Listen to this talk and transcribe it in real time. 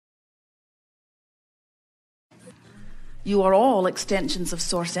You are all extensions of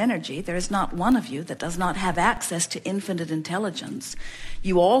source energy. There is not one of you that does not have access to infinite intelligence.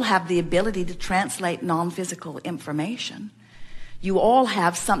 You all have the ability to translate non-physical information. You all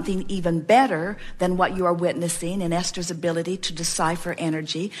have something even better than what you are witnessing in Esther's ability to decipher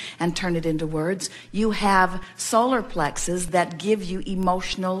energy and turn it into words. You have solar plexuses that give you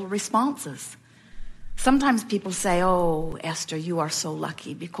emotional responses. Sometimes people say, oh, Esther, you are so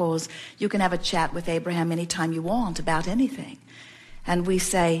lucky because you can have a chat with Abraham anytime you want about anything. And we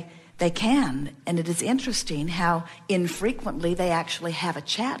say, they can. And it is interesting how infrequently they actually have a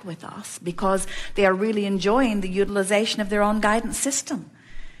chat with us because they are really enjoying the utilization of their own guidance system.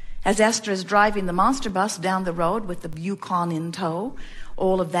 As Esther is driving the monster bus down the road with the Yukon in tow,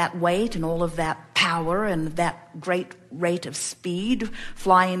 all of that weight and all of that power and that great rate of speed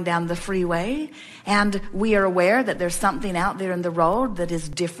flying down the freeway, and we are aware that there's something out there in the road that is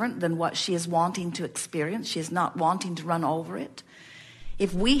different than what she is wanting to experience. She is not wanting to run over it.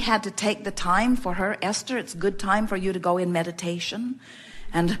 If we had to take the time for her, Esther, it's good time for you to go in meditation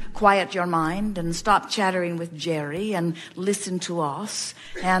and quiet your mind and stop chattering with Jerry and listen to us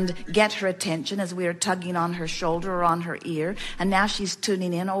and get her attention as we are tugging on her shoulder or on her ear. And now she's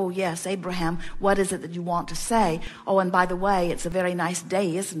tuning in. Oh, yes, Abraham, what is it that you want to say? Oh, and by the way, it's a very nice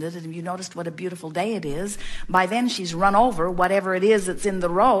day, isn't it? And have you noticed what a beautiful day it is? By then she's run over whatever it is that's in the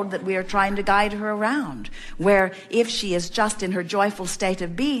road that we are trying to guide her around. Where if she is just in her joyful state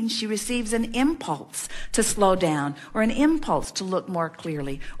of being, she receives an impulse to slow down or an impulse to look more clearly,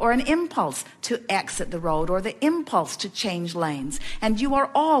 or an impulse to exit the road, or the impulse to change lanes. And you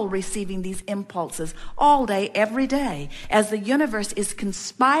are all receiving these impulses all day, every day, as the universe is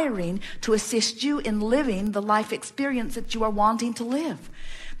conspiring to assist you in living the life experience that you are wanting to live.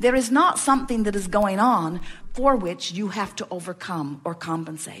 There is not something that is going on for which you have to overcome or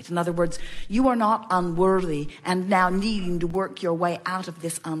compensate. In other words, you are not unworthy and now needing to work your way out of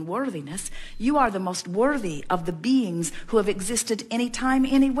this unworthiness. You are the most worthy of the beings who have existed anytime,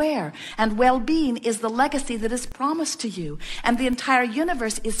 anywhere. And well-being is the legacy that is promised to you. And the entire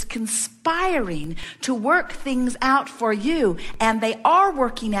universe is conspiring to work things out for you. And they are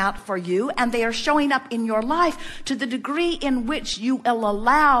working out for you, and they are showing up in your life to the degree in which you will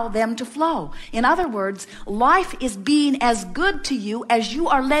allow them to flow. In other words, life is being as good to you as you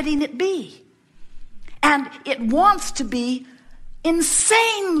are letting it be. And it wants to be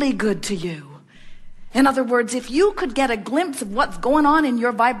insanely good to you. In other words, if you could get a glimpse of what's going on in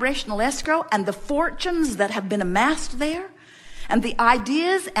your vibrational escrow and the fortunes that have been amassed there, and the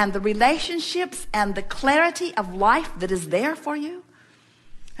ideas and the relationships and the clarity of life that is there for you.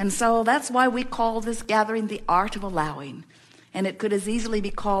 And so that's why we call this gathering the art of allowing. And it could as easily be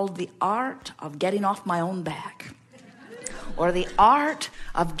called the art of getting off my own back, or the art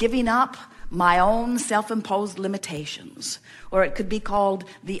of giving up my own self-imposed limitations, or it could be called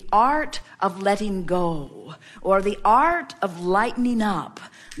the art of letting go, or the art of lightening up,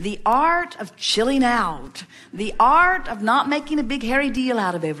 the art of chilling out, the art of not making a big hairy deal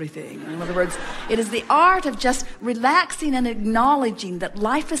out of everything. In other words, it is the art of just relaxing and acknowledging that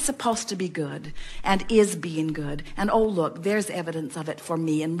life is supposed to be good and is being good. And oh, look, there's evidence of it for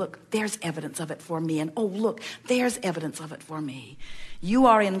me. And look, there's evidence of it for me. And oh, look, there's evidence of it for me. You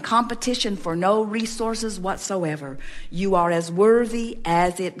are in competition for no resources whatsoever. You are as worthy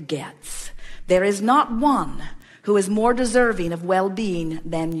as it gets. There is not one who is more deserving of well-being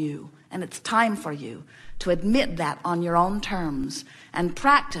than you. And it's time for you to admit that on your own terms and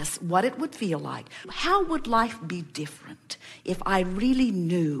practice what it would feel like. How would life be different if I really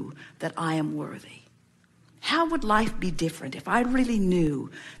knew that I am worthy? How would life be different if I really knew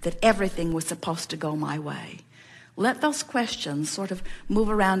that everything was supposed to go my way? Let those questions sort of move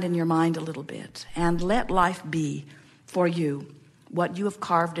around in your mind a little bit, and let life be for you what you have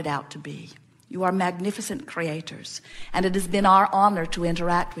carved it out to be. You are magnificent creators, and it has been our honor to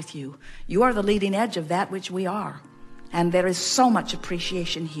interact with you. You are the leading edge of that which we are, and there is so much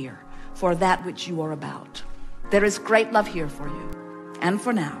appreciation here for that which you are about. There is great love here for you, and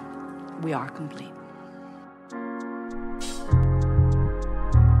for now, we are complete.